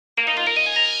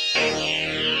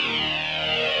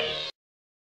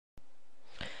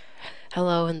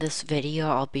Hello, in this video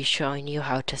I'll be showing you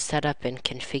how to set up and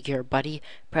configure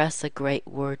Buddypress, a great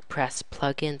WordPress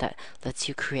plugin that lets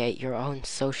you create your own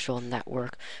social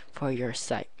network for your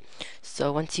site.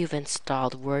 So once you've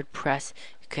installed WordPress,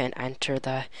 you can enter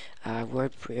the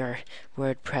your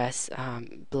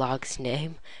WordPress blog's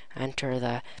name, enter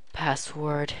the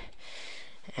password,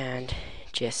 and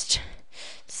just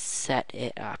set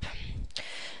it up.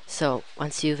 So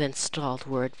once you've installed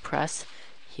WordPress,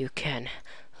 you can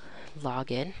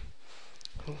log in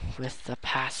with the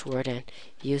password and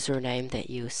username that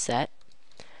you set.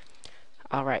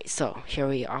 Alright, so here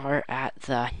we are at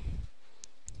the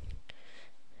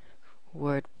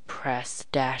WordPress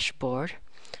dashboard.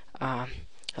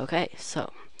 Okay, so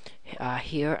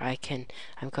here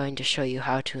I'm going to show you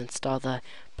how to install the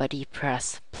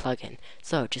Buddypress plugin.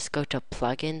 So just go to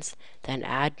plugins, then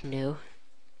add new,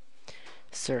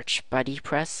 search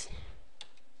Buddypress.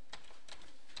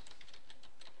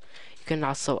 You can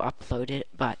also upload it,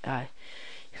 but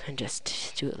you can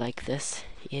just do it like this,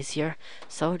 easier.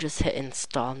 So just hit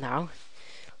install now.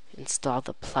 Install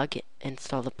the plugin.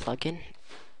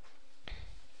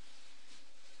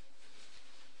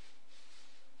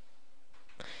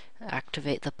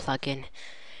 Activate the plugin,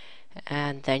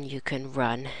 and then you can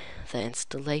run the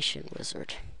installation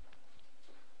wizard.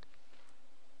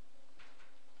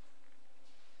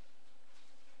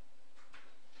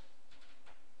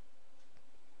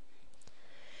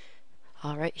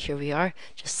 Alright, here we are.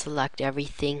 Just select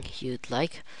everything you'd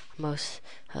like,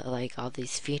 like all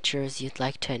these features you'd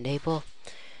like to enable.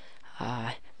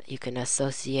 You can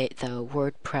associate the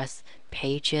WordPress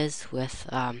pages with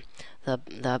the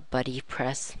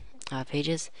Buddypress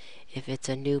pages. If it's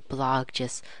a new blog,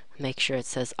 just make sure it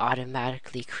says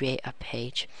automatically create a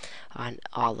page on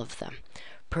all of them.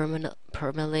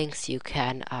 Permalinks, you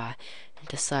can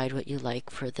decide what you like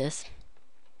for this.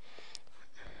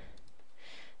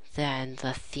 Then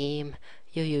the theme,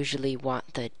 you usually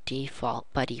want the default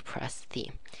Buddypress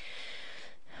theme.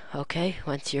 Okay,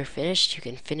 once you're finished, you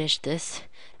can finish this,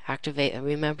 activate, and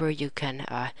remember you can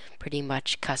pretty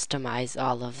much customize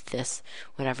all of this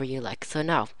whenever you like. So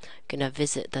now, I'm gonna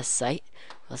visit the site.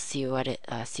 We'll see what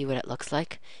it looks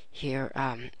like. Here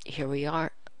we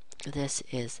are. This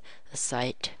is the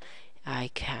site.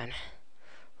 I can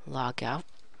log out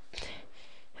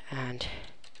and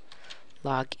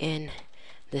log in.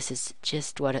 This is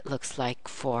just what it looks like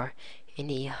for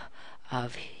any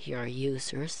of your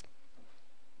users.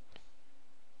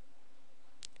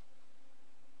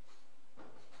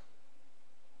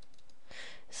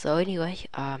 So anyway,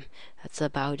 that's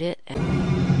about it.